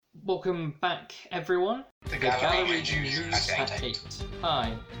Welcome back, everyone. The Gallery News at 8.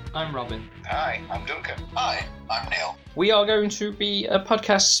 Hi, I'm Robin. Hi, I'm Duncan. Hi, I'm Neil. We are going to be a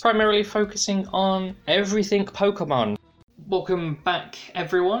podcast primarily focusing on everything Pokemon. Welcome back,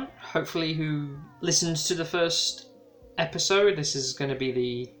 everyone. Hopefully who listened to the first episode. This is going to be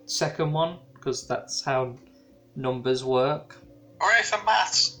the second one, because that's how numbers work. Hooray for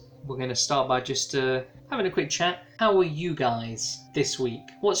maths! We're going to start by just having a quick chat. How are you guys this week?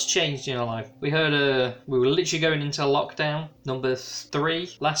 What's changed in your life? We heard we were literally going into lockdown, number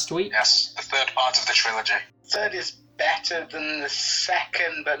 3 last week. Yes, the third part of the trilogy. Third is better than the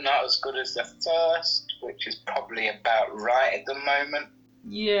second, but not as good as the first, which is probably about right at the moment.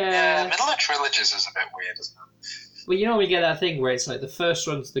 Yeah. The middle of trilogies is a bit weird, isn't it? Well, you know, we get that thing where it's like the first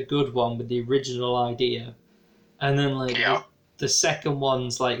one's the good one with the original idea, and then like the second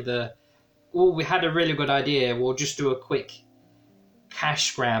one's like we had a really good idea, we'll just do a quick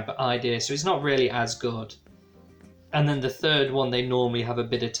cash grab idea, so it's not really as good. And then the third one, they normally have a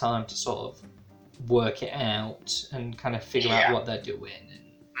bit of time to sort of work it out and kind of figure out what they're doing.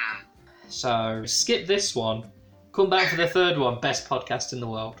 So skip this one, come back for the third one, best podcast in the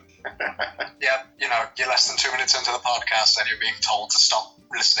world. Yeah, you know, you're less than 2 minutes into the podcast and you're being told to stop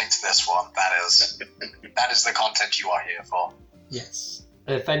listening to this one. That is the content you are here for. Yes.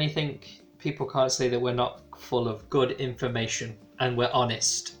 If anything, people can't say that we're not full of good information and we're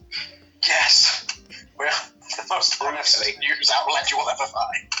honest. Yes, we're the most honest news outlet you will ever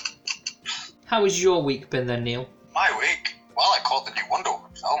find. How has your week been then, Neil? My week? Well, I caught the new Wonder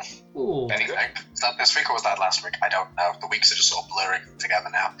Woman film. Ooh. Anything? Was that this week or was that last week? I don't know. The weeks are just sort of blurring together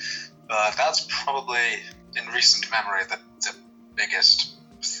now. But that's probably, in recent memory, the biggest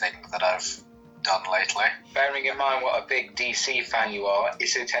thing that I've done lately. Bearing in mind what a big DC fan you are,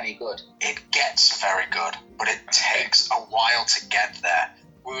 is it any good? It gets very good, but it takes a while to get there.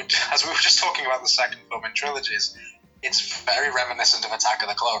 As we were just talking about the second film in trilogies, it's very reminiscent of Attack of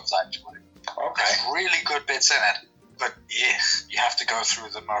the Clones, actually. Okay. There's really good bits in it, but you have to go through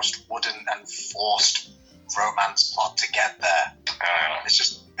the most wooden and forced romance plot to get there. It's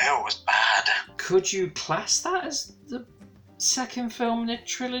just, it was bad. Could you class that as the second film in a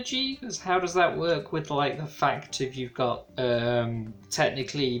trilogy? Because how does that work with like the fact if you've got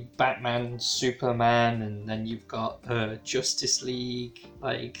technically Batman, Superman, and then you've got Justice League?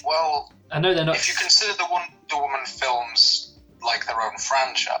 Like, well, I know they're not. If you consider the Wonder Woman films like their own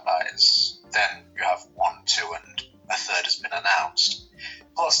franchise, then you have 1, 2, and a third has been announced.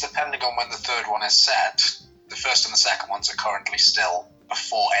 Plus, depending on when the third one is set, the first and the second ones are currently still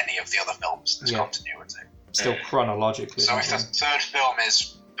before any of the other films. There's continuity. Still chronologically. So if the third film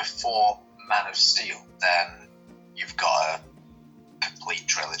is before Man of Steel, then you've got a complete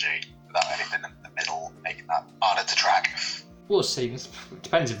trilogy without anything in the middle, making that harder to track. We'll see. It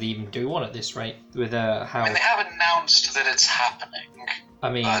depends if they even do one at this rate. With how. I mean, they have announced that it's happening. I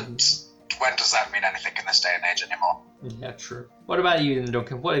mean, but when does that mean anything in this day and age anymore? Yeah, true. What about you then,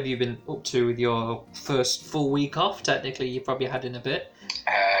 Duncan? What have you been up to with your first full week off? Technically, you probably had in a bit.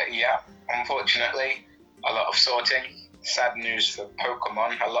 Yeah, unfortunately, a lot of sorting. Sad news for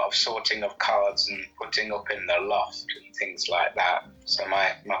Pokemon, a lot of sorting of cards and putting up in the loft and things like that. So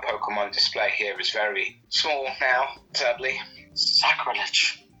my Pokemon display here is very small now, sadly.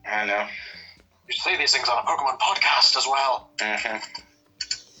 Sacrilege. I know. You say these things on a Pokemon podcast as well.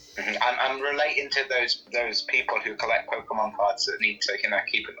 I'm relating to those people who collect Pokemon cards that need to,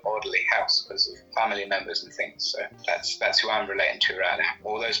 keep an orderly house because of family members and things. So that's who I'm relating to right now.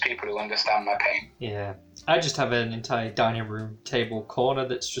 All those people who understand my pain. Yeah. I just have an entire dining room table corner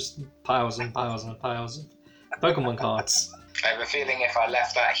that's just piles and piles and piles of Pokemon cards. I have a feeling if I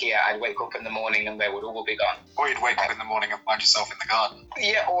left that here, I'd wake up in the morning and they would all be gone. Or you'd wake up in the morning and find yourself in the garden.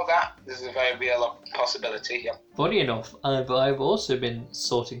 Yeah, or that. This is a very real possibility, yeah. Funny enough, I've also been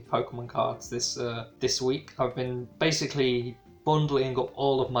sorting Pokemon cards this week. I've been basically bundling up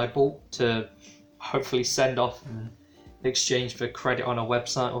all of my bulk to hopefully send off in exchange for credit on a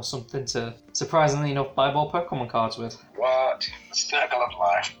website or something to, surprisingly enough, buy more Pokemon cards with. What? The circle of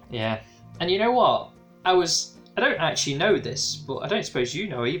life. Yeah. And you know what? I don't actually know this, but I don't suppose you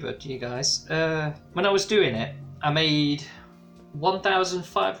know either, do you guys? When I was doing it, I made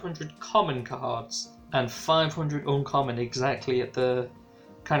 1,500 common cards and 500 uncommon exactly at the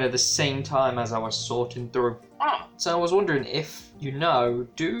kind of the same time as I was sorting through. Oh. So I was wondering if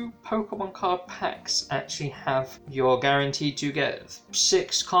do Pokemon card packs actually have you're guaranteed to get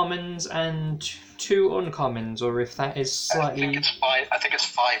 6 commons and 2 uncommons, or if that is slightly... I think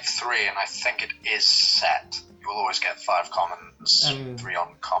it's 5-3, and I think it is set. You will always get 5 commons, 3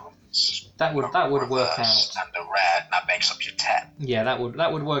 uncommons. That would work out. And a rare, and that makes up your 10. Yeah, that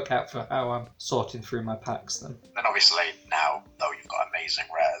would work out for how I'm sorting through my packs then. Then obviously now, though, you've got amazing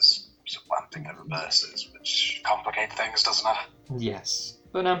rares, supplanting the reverses, which complicate things, doesn't it? Yes,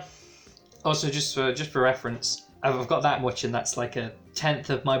 but also just for reference, I've got that much, and that's like a 10th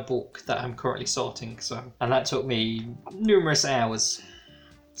of my bulk that I'm currently sorting. And that took me numerous hours,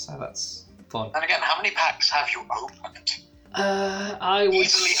 so that's fun. And again, how many packs have you opened? I would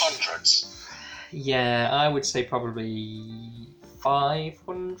easily hundreds. Yeah, I would say probably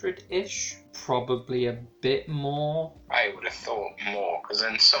 500-ish. Probably a bit more. I would have thought more, because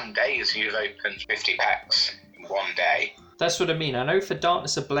in some days you've opened 50 packs in one day. That's what I mean. I know for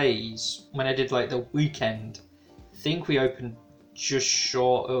Darkness Ablaze, when I did like the weekend, I think we opened just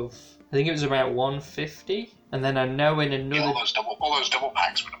short of, I think it was about 150. And then I know in another... All those double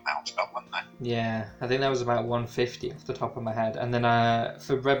packs would have mounted up, wouldn't they? Yeah, I think that was about 150 off the top of my head. And then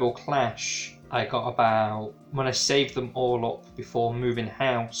for Rebel Clash, I got about... When I saved them all up before moving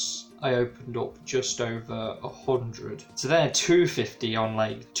house, I opened up just over 100. So they're 250 on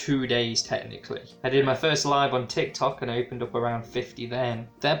like 2 days technically. I did my first live on TikTok and I opened up around 50 then.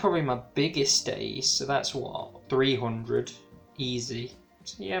 They're probably my biggest days, so that's what, 300 easy.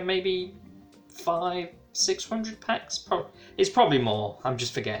 So yeah, maybe 500-600 packs. It's probably more. I'm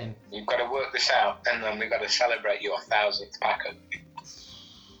just forgetting. You've got to work this out, and then we've got to celebrate your 1000th pack opening.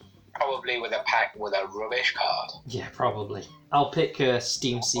 Probably with a pack with a rubbish card. Yeah, probably. I'll pick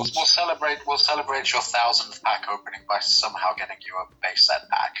Steam Siege. We'll celebrate your 1000th pack opening by somehow getting you a base set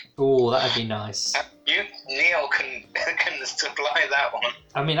pack. Oh, that'd be nice. Neil can supply that one.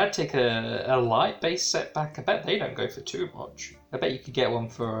 I mean, I'd take a light base set pack. I bet they don't go for too much. I bet you could get one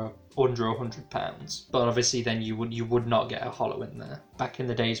for under £100. But obviously then you would not get a holo in there. Back in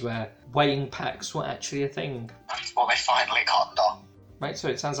the days where weighing packs were actually a thing. Well, they finally cottoned on. Right, so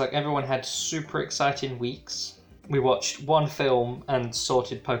it sounds like everyone had super exciting weeks. We watched one film and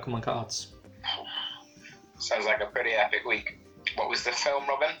sorted Pokemon cards. Sounds like a pretty epic week. What was the film,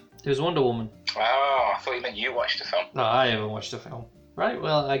 Robin? It was Wonder Woman. Oh, I thought you meant you watched the film. No, I haven't watched the film. Right,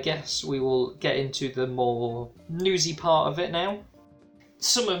 well, I guess we will get into the more newsy part of it now.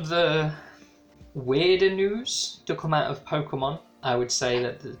 Some of the weirder news to come out of Pokemon, I would say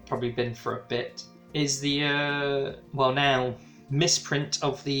that there's probably been for a bit, is the, now misprint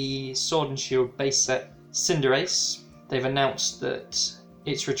of the Sword and Shield base set Cinderace. They've announced that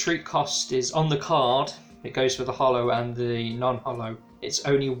its retreat cost is on the card. It goes for the holo and the non-holo. It's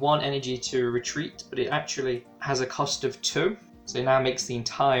only 1 energy to retreat, but it actually has a cost of 2. So it now makes the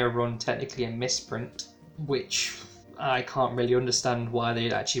entire run technically a misprint, which I can't really understand why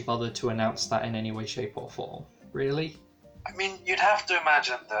they'd actually bother to announce that in any way, shape or form. Really? I mean, you'd have to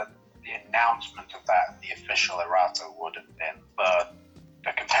imagine that the announcement of that, the official errata, would have been for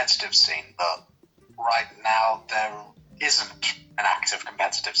the competitive scene, but right now there isn't an active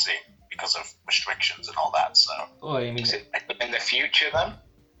competitive scene because of restrictions and all that, so... Oh, I mean... Is it in the future, then?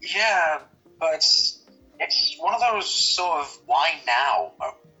 Yeah, but it's one of those sort of why now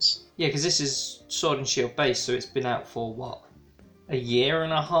moments. Yeah, because this is Sword and Shield base, so it's been out for, what, a year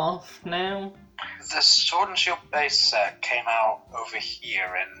and a half now? The Sword and Shield base set came out over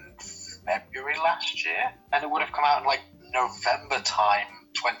here in February last year, and it would have come out in like November time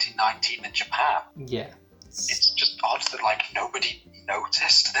 2019 in Japan. Yeah. It's just odd that like nobody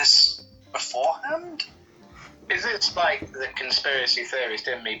noticed this beforehand. Is it like the conspiracy theorist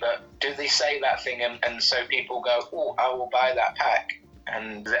in me, but do they say that thing and so people go, oh, I will buy that pack?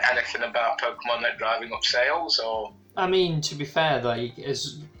 And is it anything about Pokemon that driving up sales, or...? I mean, to be fair, like,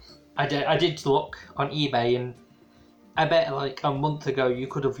 I did look on eBay, and I bet like a month ago you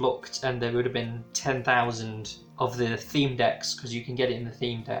could have looked and there would have been 10,000 of the theme decks, because you can get it in the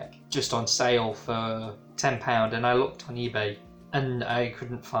theme deck, just on sale for £10, and I looked on eBay and I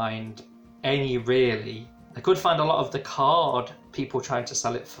couldn't find any really. I could find a lot of the card people trying to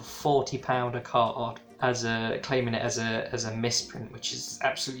sell it for £40 a card, claiming it as a misprint, which is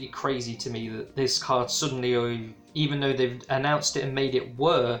absolutely crazy to me that this card suddenly, even though they've announced it and made it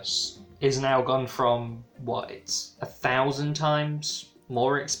worse, is now gone from it's 1,000 times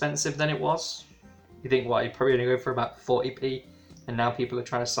more expensive than it was. You think it'd probably only go for about 40p, and now people are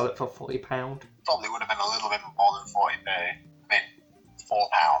trying to sell it for £40. Probably would have been a little bit more than 40p. I mean,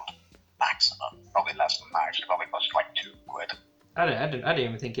 £4 maximum. Probably less than that. Actually, probably cost like £2. I don't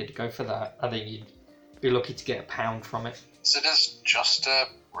even think it'd go for that. I think you'd be lucky to get £1 from it. So it is just a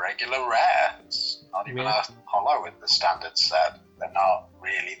regular rare. It's not even a holo in the standard set. They're not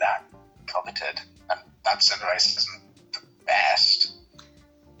really that coveted, and that Cinderace isn't the best.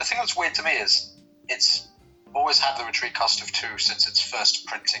 The thing that's weird to me is it's retry cost of 2 since its first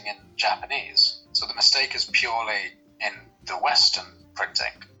printing in Japanese. So the mistake is purely in the Western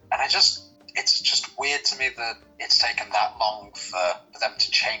printing. And it's just weird to me that it's taken that long for them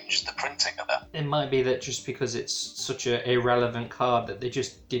to change the printing of it. It might be that just because it's such an irrelevant card that they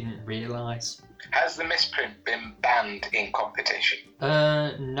just didn't realise. Has the misprint been banned in competition?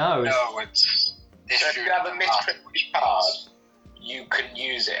 No. No, it's... So if you have a misprint card, you can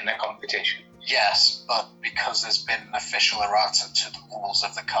use it in a competition. Yes, but because there's been an official errata to the rules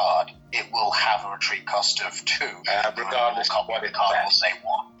of the card, it will have a retreat cost of 2. Regardless of what the card will say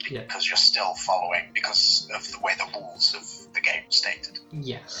 1, Yeah. because you're still following, because of the way the rules of the game stated.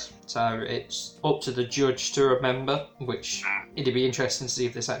 Yes. So it's up to the judge to remember, which it'd be interesting to see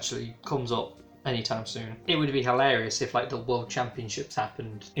if this actually comes up anytime soon. It would be hilarious if like the World Championships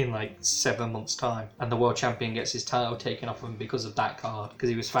happened in like 7 months' time and the World Champion gets his title taken off him because of that card, because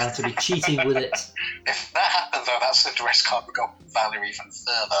he was found to be cheating with it. If that happened though, that Cinderace card would go value even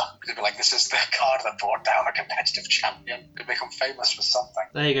further. It'd be like, this is the card that brought down a competitive champion. Could become famous for something.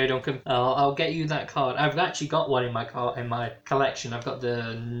 There you go, Duncan. I'll get you that card. I've actually got one in my collection. I've got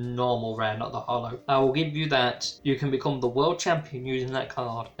the normal rare, not the holo. I will give you that. You can become the World Champion using that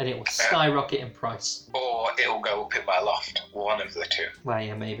card, and it will skyrocket in price. Or it'll go up in my loft. One of the two. Well,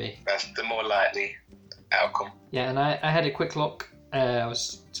 yeah, maybe. That's the more likely outcome. Yeah, and I had a quick look. I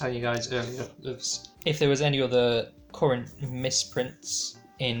was telling you guys earlier if there was any other current misprints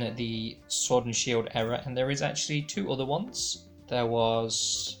in the Sword and Shield era, and there is actually 2 other ones. There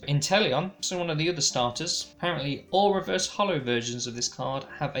was Inteleon, so one of the other starters. Apparently all reverse holo versions of this card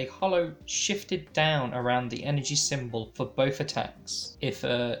have a holo shifted down around the energy symbol for both attacks. If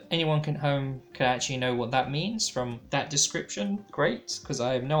anyone can actually know what that means from that description, great, because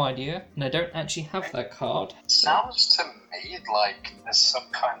I have no idea, and I don't actually have that card. Sounds to me like there's some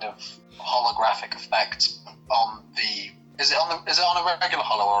kind of holographic effect on the... Is it on a regular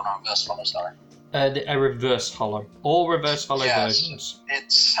holo or on a reverse holo, sorry? A reverse holo. All reverse holo Yes. versions. It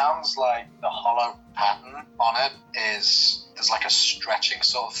sounds like the holo pattern on it is... There's like a stretching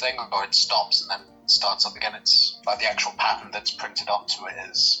sort of thing, or it stops and then starts up again. It's like the actual pattern that's printed onto it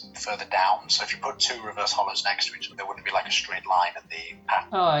is further down. So if you put 2 reverse holos next to each other, there wouldn't be like a straight line in the pattern.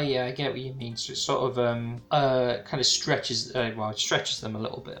 Oh yeah, I get what you mean. So it sort of kind of stretches them a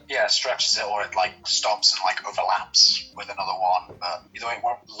little bit. Yeah, it stretches it, or it like stops and like overlaps with another one. But either way, it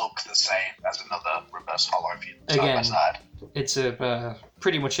won't look the same as another reverse holo if you side by side. It's a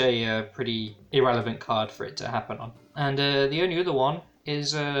pretty much a pretty irrelevant card for it to happen on. And the only other one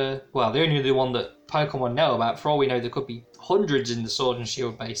is the only other one that Pokemon know about. For all we know, there could be hundreds in the Sword and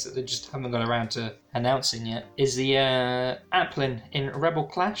Shield base that they just haven't got around to announcing yet. Is the Applin in Rebel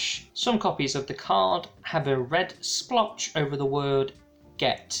Clash. Some copies of the card have a red splotch over the word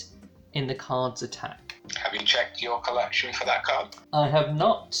 "get" in the card's attack. Have you checked your collection for that card? I have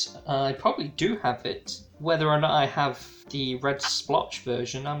not. I probably do have it. Whether or not I have the red splotch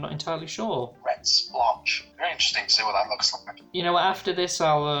version, I'm not entirely sure. Red splotch. Very interesting to see what that looks like. You know, after this,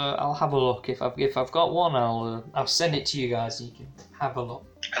 I'll have a look. If I've got one, I'll send it to you guys and you can have a look.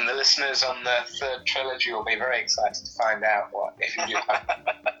 And the listeners on the 3rd trilogy will be very excited to find out if you do have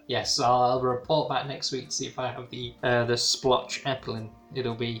it. Yes, I'll report back next week to see if I have the splotch Applin.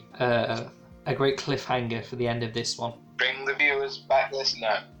 It'll be a great cliffhanger for the end of this one. Bring the viewers back,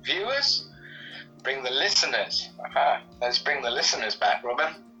 listener. Viewers? Bring the listeners. Let's bring the listeners back,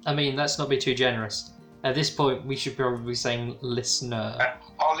 Robin. I mean, let's not be too generous. At this point, we should probably be saying listener.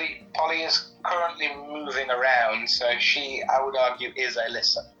 Polly is currently moving around, so she, I would argue, is a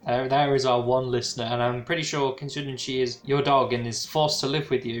listener. There is our one listener, and I'm pretty sure, considering she is your dog and is forced to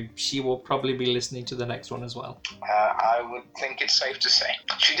live with you, she will probably be listening to the next one as well. I would think it's safe to say.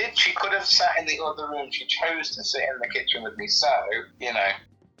 She could have sat in the other room. She chose to sit in the kitchen with me, so,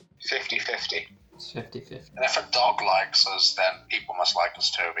 50-50. It's 50-50. And if a dog likes us, then people must like us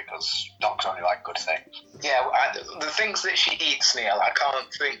too, because dogs only like good things. Yeah, the things that she eats, Neil, I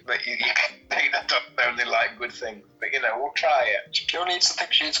can't think that you can think that dogs only like good things. But, we'll try it. She only eats the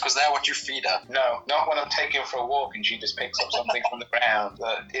things she eats because they're what you feed her. No, not when I'm taking her for a walk and she just picks up something from the ground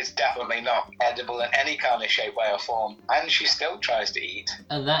that is definitely not edible in any kind of shape, way or form. And she still tries to eat.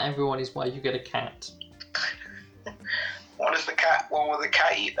 And that, everyone, is why you get a cat. What will the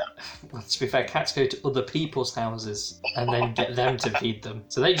cat eat then? Well, to be fair, cats go to other people's houses and then get them to feed them.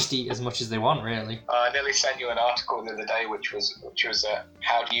 So they just eat as much as they want, really. I nearly sent you an article the other day, which was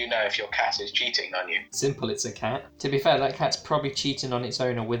how do you know if your cat is cheating on you? Simple, it's a cat. To be fair, that cat's probably cheating on its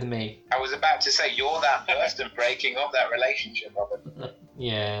owner with me. I was about to say, you're that person breaking up that relationship, Robin.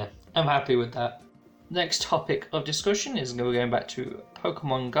 Yeah, I'm happy with that. Next topic of discussion is going back to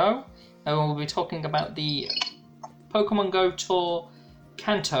Pokemon Go. And we'll be talking about the Pokemon Go Tour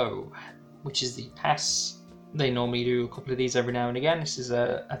Kanto, which is the pass. They normally do a couple of these every now and again. This is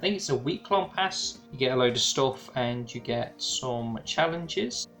I think it's a week-long pass. You get a load of stuff and you get some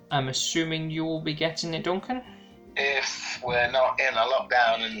challenges. I'm assuming you will be getting it, Duncan? If we're not in a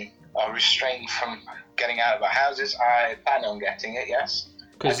lockdown and are restrained from getting out of our houses, I plan on getting it, yes.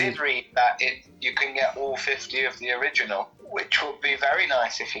 I did read that you can get all 50 of the original, which would be very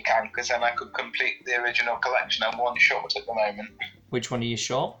nice if you can, because then I could complete the original collection. I'm one short at the moment. Which one are you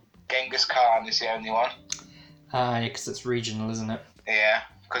short? Genghis Khan is the only one. Yeah, because it's regional, isn't it? Yeah,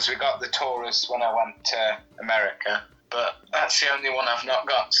 because we got the Taurus when I went to America, but that's the only one I've not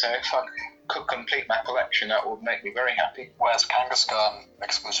got, so if I could complete my collection, that would make me very happy. Where's Kangaskhan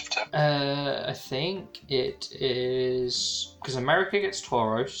exclusive to? I think it is... because America gets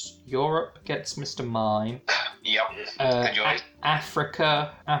Tauros, Europe gets Mr. Mime. Yep, the joys.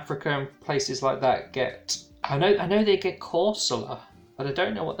 Africa and places like that get... I know they get Corsola, but I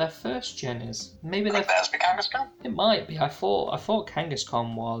don't know what their first gen is. Maybe Could theirs be Kangaskhan? It might be. I thought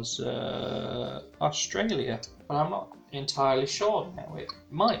Kangaskhan was Australia, but I'm not entirely sure now. It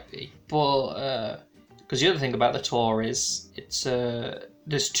might be, but because the other thing about the tour is it's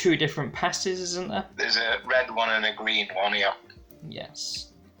there's two different passes, isn't there? There's a red one and a green one. Yeah.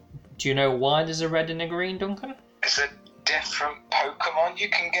 Yes. Do you know why there's a red and a green, Duncan? Is it different Pokemon you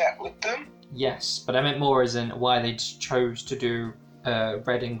can get with them? Yes, but I meant more as in why they chose to do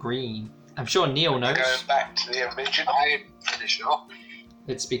red and green. I'm sure Neil knows. Going back to the original. I'm pretty sure.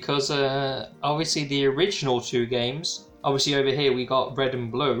 It's because obviously the original two games, obviously over here we got red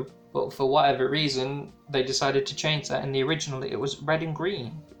and blue, but for whatever reason they decided to change that. In the original it was red and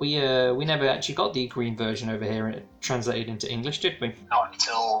green. We never actually got the green version over here and it translated into English, did we? Not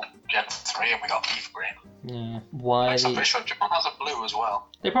until Gen 3 and we got Leaf Green. Yeah. Why? I'm pretty sure Japan has a blue as well.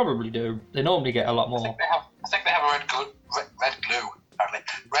 They probably do. They normally get a lot more. I think they have a red glue, apparently.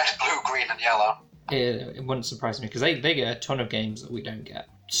 Red, blue, green and yellow. It wouldn't surprise me because they get a ton of games that we don't get.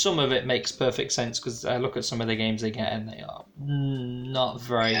 Some of it makes perfect sense because I look at some of the games they get and they are not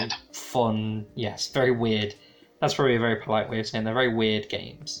very fun. Yes, very weird. That's probably a very polite way of saying they're very weird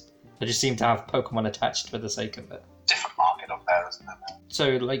games. They just seem to have Pokemon attached for the sake of it. Different market up there, isn't it?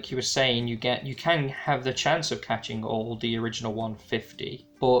 So, like you were saying, you can have the chance of catching all the original 150,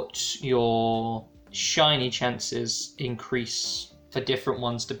 but your shiny chances increase for different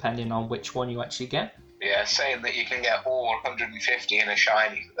ones depending on which one you actually get. Yeah, saying that you can get all 150 in a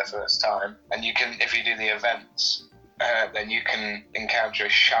shiny for the first time, and you can, if you do the events, then you can encounter a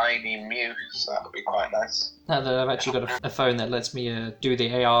shiny Mew, so that would be quite nice. Now that I've actually got a phone that lets me do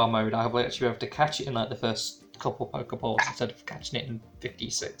the AR mode, I'll actually be able to catch it in like the first couple Pokeballs instead of catching it in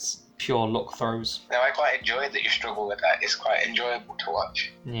 56 pure luck throws. Now, I quite enjoy that you struggle with that. It's quite enjoyable to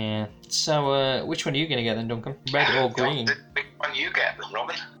watch. Yeah. So, which one are you going to get then, Duncan? Red or green? Which one you get then,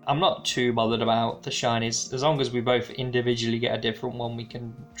 Robin? I'm not too bothered about the shinies. As long as we both individually get a different one, we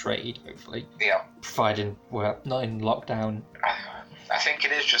can trade, hopefully. Yeah. Providing we're not in lockdown. I think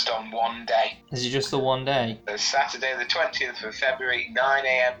it is just on one day. Is it just the one day? It's Saturday the 20th of February, 9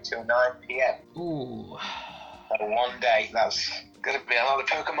 a.m. till 9 p.m. Ooh. So one day, that's going to be a lot of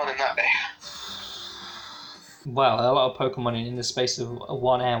Pokemon in that day. Well, a lot of Pokemon in the space of a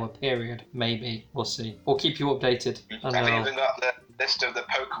 1 hour period, maybe. We'll see. We'll keep you updated. I've even got the list of the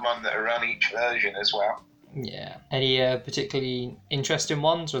Pokemon that are on each version as well. Yeah. Any particularly interesting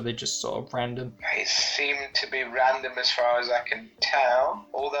ones, or are they just sort of random? They seem to be random as far as I can tell,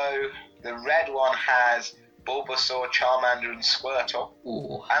 although the red one has Bulbasaur, Charmander and Squirtle.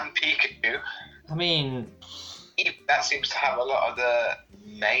 Ooh. And Pikachu. I mean... that seems to have a lot of the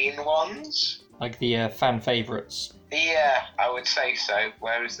main ones. Like the fan favourites. Yeah, I would say so.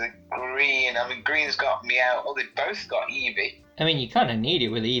 Whereas the green, green's got Meow. Oh, they both got Eevee. I mean, you kind of need it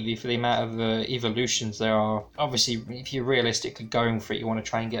with Eevee for the amount of evolutions there are. Obviously, if you're realistically going for it, you want to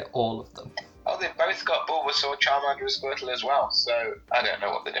try and get all of them. Oh, they've both got Bulbasaur, Charmander and Squirtle as well, so I don't know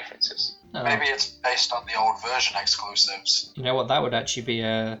what the difference is. Maybe it's based on the old version exclusives. You know what, that would actually be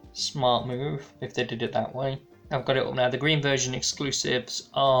a smart move if they did it that way. I've got it up now. The green version exclusives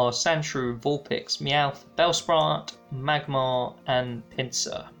are Sandshrew, Vulpix, Meowth, Bellsprout, Magmar, and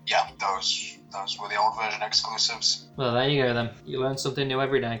Pinsir. Yeah, those were the old version exclusives. Well, there you go then. You learn something new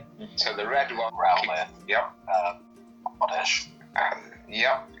every day. So the red one. Rowlet. Yep. Oddish.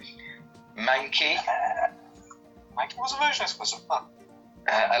 Yep. Mankey. Mankey was a version exclusive. Huh?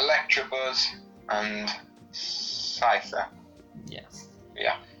 Electabuzz and Scyther. Yes.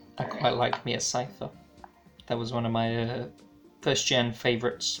 Yeah. I quite like me a Scyther. That was one of my first gen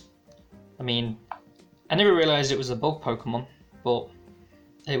favourites. I mean, I never realised it was a bug Pokemon, but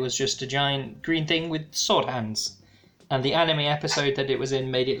it was just a giant green thing with sword hands. And the anime episode that it was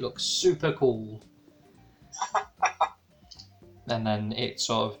in made it look super cool. And then it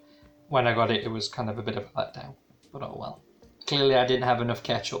sort of, when I got it, it was kind of a bit of a letdown. But oh well. Clearly I didn't have enough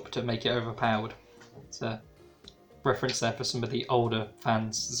ketchup to make it overpowered. It's a reference there for some of the older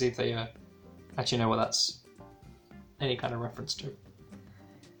fans to see if they actually know what that's any kind of reference to.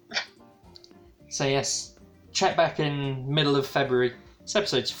 So yes, check back in middle of February. This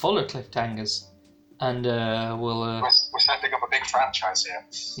episode's full of cliffhangers. And we're setting up a big franchise here.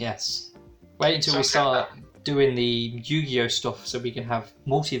 Yes. Wait until we start doing the Yu-Gi-Oh stuff so we can have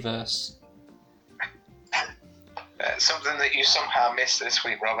multiverse. Something that you somehow missed this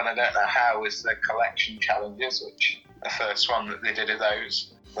week, Robin, I don't know how, is the collection challenges, which the first one that they did of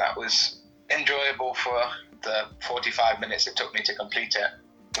those. That was enjoyable for the 45 minutes it took me to complete it,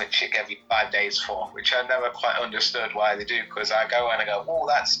 which it gave you 5 days for, which I never quite understood why they do, because I go and I go, oh,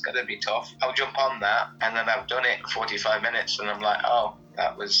 that's going to be tough. I'll jump on that, and then I've done it in 45 minutes, and I'm like, oh,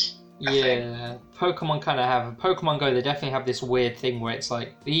 that was Yeah, Pokemon kind of have... Pokemon Go, they definitely have this weird thing where it's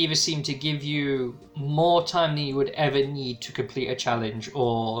like, they either seem to give you more time than you would ever need to complete a challenge,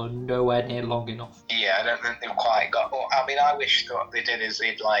 or nowhere near long enough. Yeah, I don't think they've quite got... Well, I mean, I wish that what they did is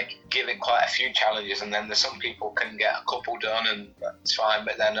they'd, like, give it quite a few challenges, and then there's some people can get a couple done, and that's fine,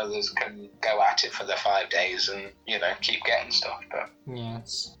 but then others can go at it for the 5 days and, you know, keep getting stuff, but... Yeah,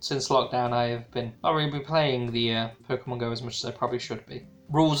 since lockdown I have been... Not really been playing the Pokemon Go as much as I probably should be.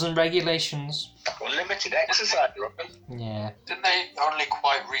 Rules and regulations. Well, limited exercise, Robin. Yeah. Didn't they only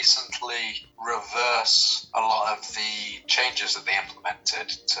quite recently reverse a lot of the changes that they implemented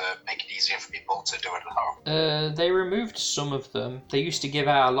to make it easier for people to do it at home? They removed some of them. They used to give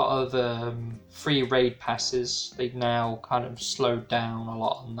out a lot of free raid passes. They've now kind of slowed down a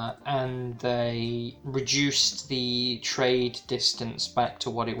lot on that. And they reduced the trade distance back to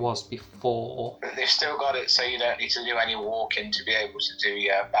what it was before. But they've still got it so you don't need to do any walking to be able to do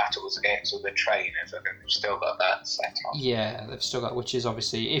your battles against other trainers. I think they've still got that set on. Yeah, they've still got, which is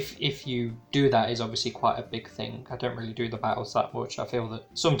obviously, if you do that, is obviously quite a big thing. I don't really do the battles that much. I feel that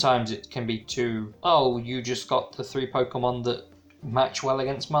sometimes it can be too, oh, you just got the 3 Pokemon that match well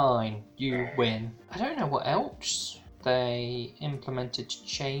against mine, you win. I don't know what else they implemented to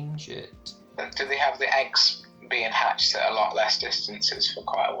change it. Do they have the eggs being hatched at a lot less distances for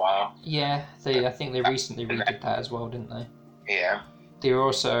quite a while? Yeah, I think they recently redid that as well, didn't they? Yeah. They were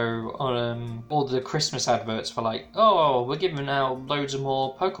also on all the Christmas adverts were like, oh, we're giving out loads of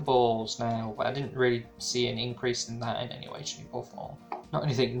more Pokeballs now, but I didn't really see an increase in that in any way, shape or form. Not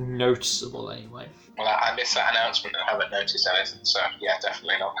anything noticeable anyway. Well, I missed that announcement and haven't noticed anything, so yeah,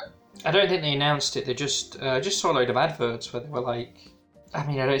 definitely not. I don't think they announced it, they just saw a load of adverts where they were like, I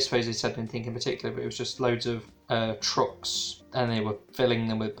mean, I don't suppose they said anything in particular, but it was just loads of trucks, and they were filling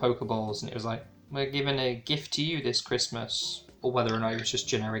them with Pokeballs, and it was like, we're giving a gift to you this Christmas. Or whether or not it was just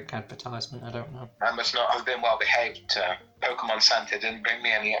generic advertisement, I don't know. I must not have been well behaved. Pokemon Santa didn't bring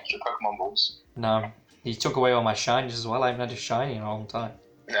me any extra Pokemon balls. No, he took away all my shinies as well. I haven't had a shiny in a long time.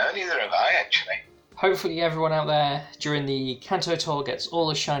 No, neither have I, actually. Hopefully everyone out there during the Kanto tour gets all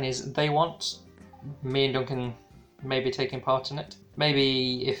the shinies they want. Me and Duncan may be taking part in it.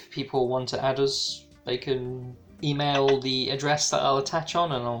 Maybe if people want to add us, they can email the address that I'll attach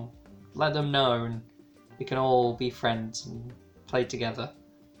on and I'll let them know and we can all be friends and play together.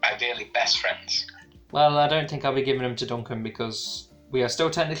 Ideally best friends. Well, I don't think I'll be giving them to Duncan because we are still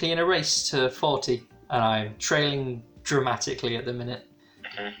technically in a race to 40 and I'm trailing dramatically at the minute.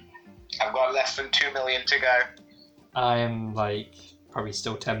 Mm-hmm. I've got less than 2 million to go. I am like probably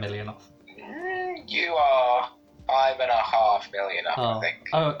still 10 million off. You are 5.5 million off, I think.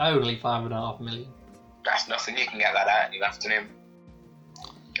 Oh, only 5.5 million. That's nothing, you can get that out in the afternoon.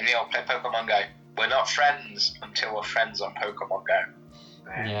 And you'll play Pokemon Go. We're not friends until we're friends on Pokemon Go.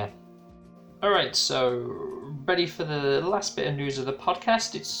 Yeah. Alright, so ready for the last bit of news of the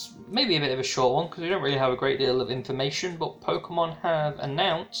podcast. It's maybe a bit of a short one because we don't really have a great deal of information, but Pokemon have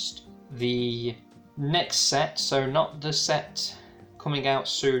announced the next set, so not the set coming out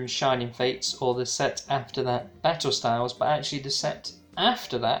soon, Shining Fates, or the set after that, Battle Styles, but actually the set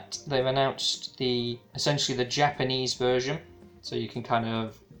after that. They've announced essentially the Japanese version, so you can kind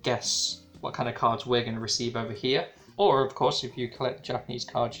of guess what kind of cards we're going to receive over here. Or, of course, if you collect Japanese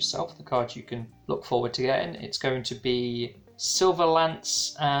cards yourself, the cards you can look forward to getting, it's going to be Silver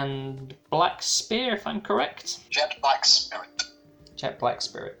Lance and Black Spear, if I'm correct. Jet Black Spirit. Jet Black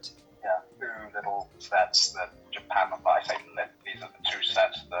Spirit. Yeah, 2 little sets that Japan will buy. I think that these are the 2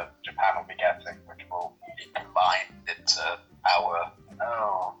 sets that Japan will be getting, which will be combined into our,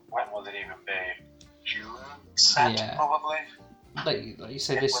 when will it even be? June set, Yeah. probably? Like you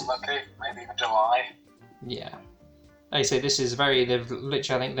said, If this... we're lucky, maybe even July. Yeah. I say this is they've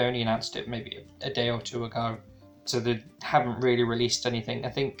literally, I think they only announced it maybe a day or two ago, so they haven't really released anything. I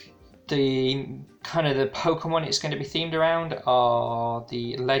think the Pokemon it's going to be themed around are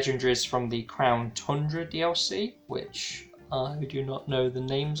the legendaries from the Crown Tundra DLC, which I do not know the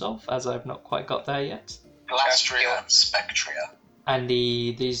names of, as I've not quite got there yet. Lastria and Spectria. And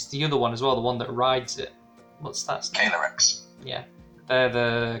the other one as well, the one that rides it. What's that? Calyrex. Yeah. They're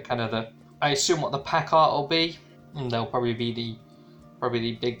the I assume what the pack art will be. And they'll probably be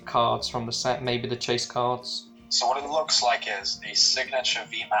the big cards from the set, maybe the chase cards. So what it looks like is the signature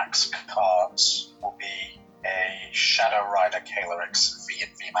VMAX cards will be a Shadow Rider Calyrex V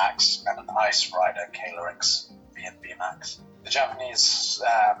and VMAX and an Ice Rider Calyrex V and VMAX. The Japanese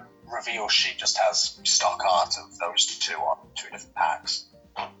reveal sheet just has stock art of those two on 2 different packs.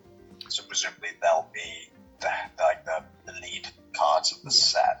 So presumably they'll be the lead cards of the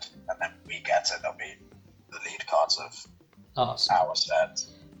set, and then we get it, they'll be the lead cards of our set.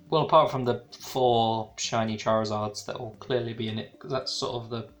 Well, apart from the 4 shiny Charizards that will clearly be in it, because that's sort of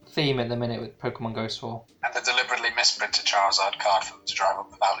the theme at the minute with Pokemon goes for. And the deliberately misprinted Charizard card for them to drive up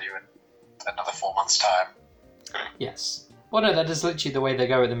the value in another 4 months' time. Yes. Well, no, that is literally the way they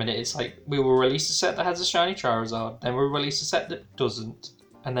go at the minute. It's like, we will release a set that has a shiny Charizard, then we'll release a set that doesn't,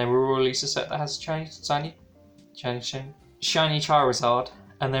 and then we'll release a set that has shiny Charizard,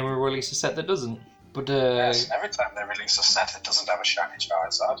 and then we'll release a set that doesn't. But yes, every time they release a set that doesn't have a shiny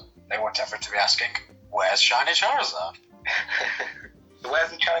Charizard, they want everyone to be asking, where's shiny Charizard? Where's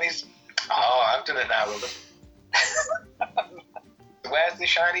the Chinese? Oh, I've done it now, Robert. Where's the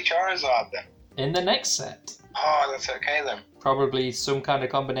shiny Charizard then? In the next set. Oh, that's okay then. Probably some kind of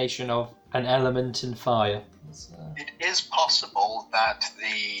combination of an element and fire. It is possible that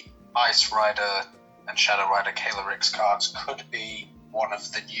the Ice Rider and Shadow Rider Calyrex cards could be one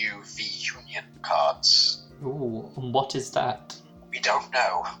of the new V-Union cards. Ooh, and what is that? We don't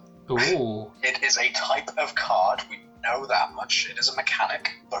know. Ooh. It is a type of card, we know that much. It is a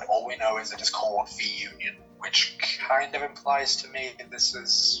mechanic, but all we know is it is called V-Union, which kind of implies to me that this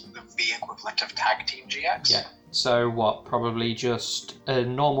is the V equivalent of Tag Team GX. Yeah. So what, probably just a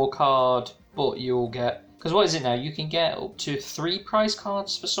normal card, but you'll get... Because what is it now? You can get up to 3 prize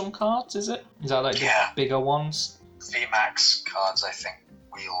cards for some cards, is it? Is that like the bigger ones? VMAX cards, I think,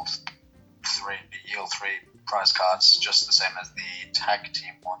 yield 3 prize cards, just the same as the Tag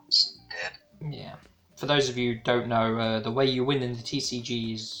Team ones did. Yeah. For those of you who don't know, the way you win in the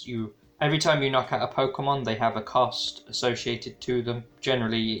TCG is every time you knock out a Pokemon, they have a cost associated to them.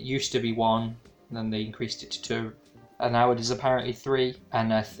 Generally, it used to be 1, and then they increased it to 2. And now it is apparently 3,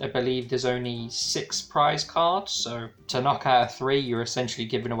 and I believe there's only 6 prize cards, so to knock out a 3, you're essentially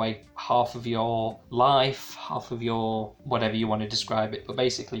giving away half of your life, half of your whatever you want to describe it, but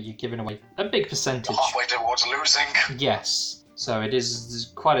basically you're giving away a big percentage. Halfway towards losing. Yes, so it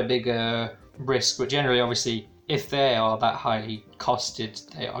is quite a big risk, but generally, obviously, if they are that highly costed,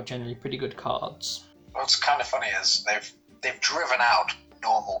 they are generally pretty good cards. What's kind of funny is they've driven out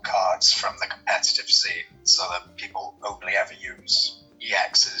normal cards from the competitive scene so that people only ever use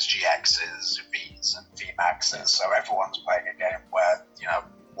EXs, GXs, Vs, and VMAXs. So everyone's playing a game where,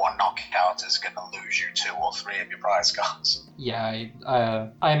 one knockout is going to lose you 2 or 3 of your prize cards. Yeah,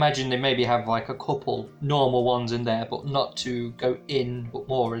 I imagine they maybe have like a couple normal ones in there, but not to go in, but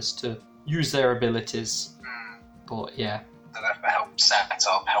more as to use their abilities. But yeah. So that help set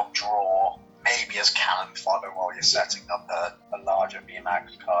up, help draw, maybe as cannon fodder while you're setting up a larger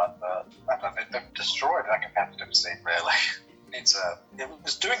VMAX card, but I don't think they've destroyed that competitive scene, really. It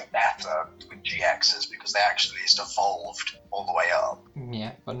was doing better with GXs because they actually just evolved all the way up.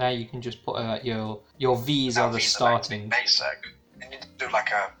 Yeah, but now you can just put your Vs are the starting. Basic. And you do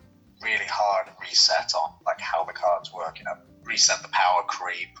like a really hard reset on like how the cards work, reset the power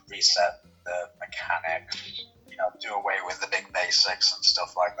creep, reset the mechanics, do away with the big basics and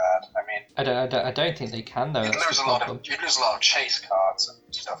stuff like that. I mean, I don't think they can though. You'd lose a lot of chase cards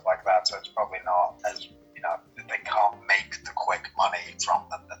and stuff like that, so it's probably not as they can't make the quick money from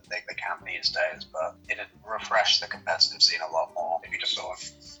them that they can these days. But it'd refresh the competitive scene a lot more if you just sort of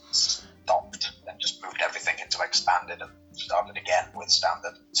stopped and just moved everything into expanded and started again with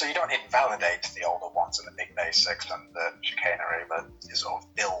standard. So you don't invalidate the older ones and the big basics and the chicanery, but you sort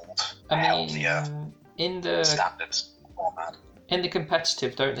of build a healthier standard format. In the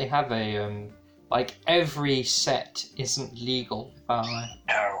competitive, don't they have a like every set isn't legal?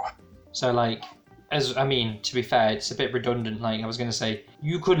 No. So like, to be fair, it's a bit redundant. Like I was going to say,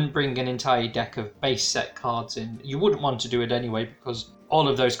 you couldn't bring an entire deck of base set cards in. You wouldn't want to do it anyway because all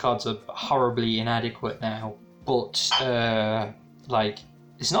of those cards are horribly inadequate now. But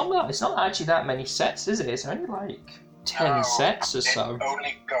it's not actually that many sets, is it? It's only like 10 sets or so.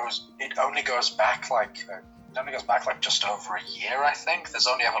 It only goes back like just over a year, I think. There's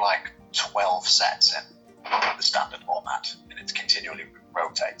only ever like 12 sets in the standard format, and it continually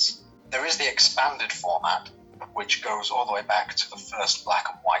rotates. There is the expanded format, which goes all the way back to the first black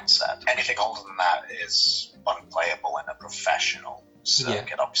and white set. Anything older than that is unplayable in a professional circuit.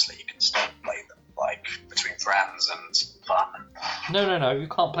 Yeah. Obviously, you can still play them like between friends and fun. No. You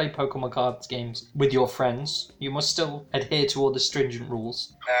can't play Pokemon cards games with your friends. You must still adhere to all the stringent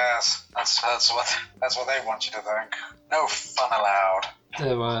rules. Yes, that's what they want you to think. No fun allowed.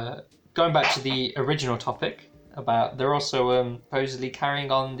 So, going back to the original topic, they're also supposedly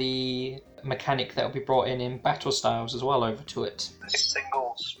carrying on the mechanic that will be brought in battle styles as well over to it. The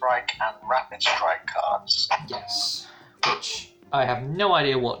single strike and rapid strike cards. Yes, which I have no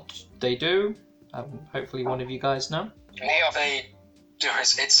idea what they do. Hopefully one of you guys know. What they do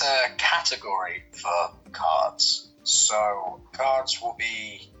is it's a category for cards. So cards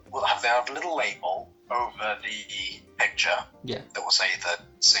will have their little label over the picture that will say either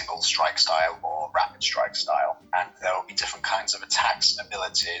single strike style or rapid strike style, and there will be different kinds of attacks and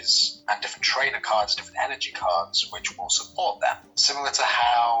abilities and different trainer cards, different energy cards which will support them, similar to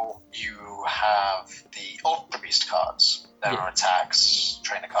how you have the Ultra Beast cards. There are attacks,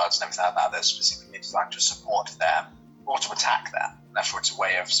 trainer cards and everything like that. They're specifically designed to support them or to attack them. Therefore it's a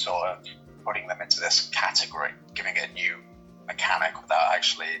way of sort of putting them into this category, giving it a new mechanic without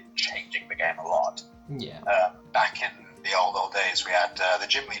actually changing the game a lot. Yeah. Back in the old days, we had the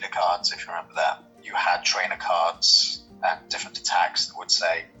gym leader cards, if you remember that. You had trainer cards and different attacks that would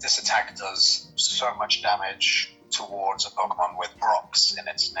say, this attack does so much damage towards a Pokemon with Brock's in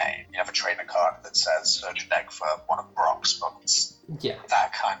its name. You have a trainer card that says, search your deck for one of Brock's Pokemon. Yeah.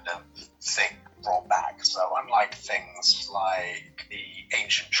 That kind of thing brought back. So unlike things like the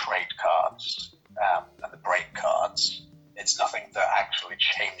ancient trade cards and the break cards, it's nothing that actually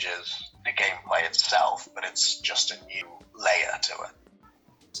changes the gameplay itself, but it's just a new layer to it.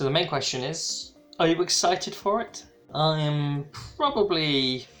 So the main question is, are you excited for it? I am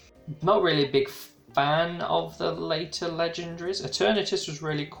probably not really a big fan of the later legendaries. Eternatus was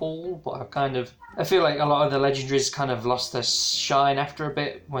really cool, but I feel like a lot of the legendaries kind of lost their shine after a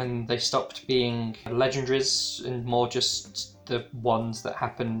bit when they stopped being legendaries and more just the ones that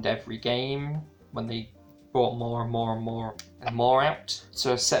happened every game when they brought more and more out.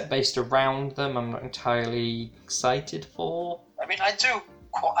 So a set based around them I'm not entirely excited for. I mean, I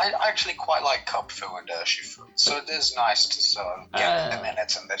actually quite like Kupfu and Urshifu, so it is nice to sort of get them in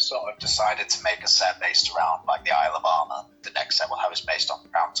it, and they've sort of decided to make a set based around like the Isle of Armor. The next set we'll have is based on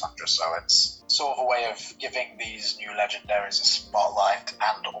Crown Tundra, so it's sort of a way of giving these new legendaries a spotlight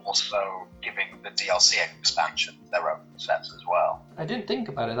and also giving the DLC expansion their own sets as well. I didn't think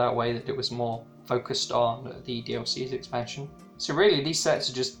about it that way, that it was more focused on the DLC's expansion. So really, these sets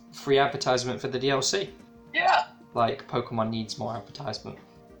are just free advertisement for the DLC. Yeah. Like, Pokemon needs more advertisement.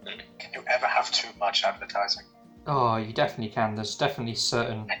 Can you ever have too much advertising? Oh, you definitely can. There's definitely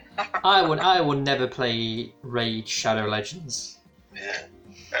certain... I would never play Raid Shadow Legends. Yeah.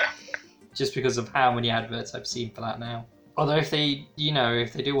 Just because of how many adverts I've seen for that now. Although if they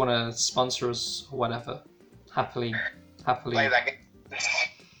do want to sponsor us or whatever, happily... Play that game.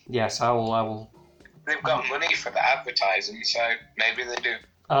 Yes, I will... They've got money for the advertising, so maybe they do.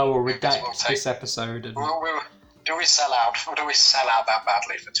 I will redact this episode and... Do we sell out that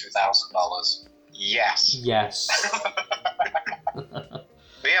badly for $2,000? Yes. Yes.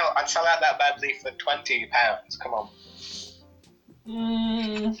 Leo, I'd sell out that badly for £20. Come on.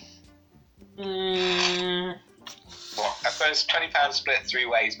 What? I suppose £20 split 3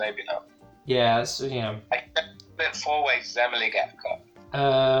 ways, maybe not. Yeah, so, I split 4 ways. Does Emily get a cut?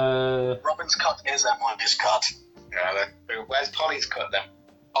 Robin's cut is Emily's cut. No, where's Polly's cut then?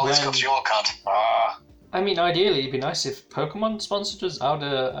 Polly's cut's your cut. I mean, ideally, it'd be nice if Pokemon sponsored us.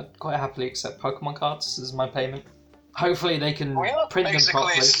 I'd quite happily accept Pokemon cards as my payment. Hopefully they can print them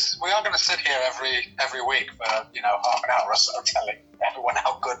properly. We are going to sit here every week for half an hour or so telling everyone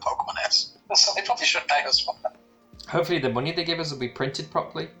how good Pokemon is. So they probably should pay us for that. Hopefully the money they give us will be printed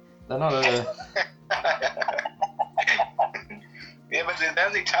properly. They're not a... Yeah, but they'd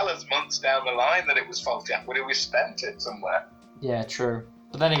only tell us months down the line that it was faulty. Would we spent it somewhere? Yeah, true.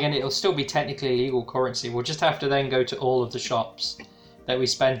 But then again, it'll still be technically legal currency. We'll just have to then go to all of the shops that we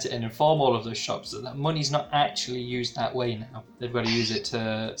spent it and inform all of those shops that money's not actually used that way now. They've got to use it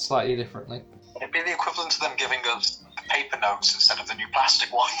slightly differently. It'd be the equivalent to them giving us paper notes instead of the new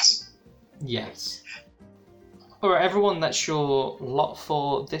plastic ones. Yes. Alright, everyone, that's your lot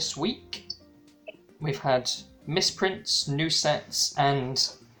for this week. We've had misprints, new sets, and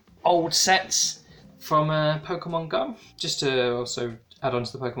old sets from Pokemon Go. Just to also add on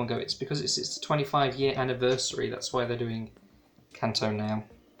to the Pokemon Go, it's because it's the 25-year anniversary. That's why they're doing Kanto now.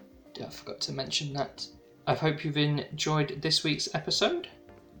 I forgot to mention that. I hope you've enjoyed this week's episode,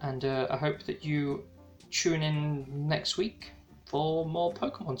 and I hope that you tune in next week for more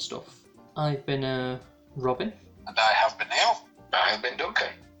Pokemon stuff. I've been Robin. And I have been Neil. I have been Duncan.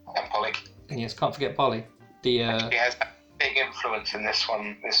 And Polly. And yes, can't forget Polly. He has a big influence in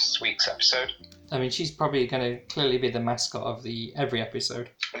this week's episode. I mean, she's probably going to clearly be the mascot of every episode.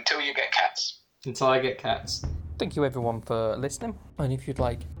 Until you get cats. Until I get cats. Thank you everyone for listening. And if you'd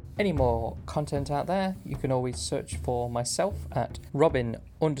like any more content out there, you can always search for myself at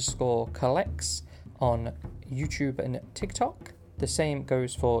Robin_collects on YouTube and TikTok. The same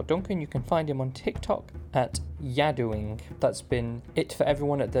goes for Duncan. You can find him on TikTok at Yadoing. That's been it for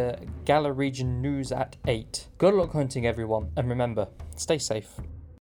everyone at the Galar Region News at 8. Good luck hunting, everyone. And remember, stay safe.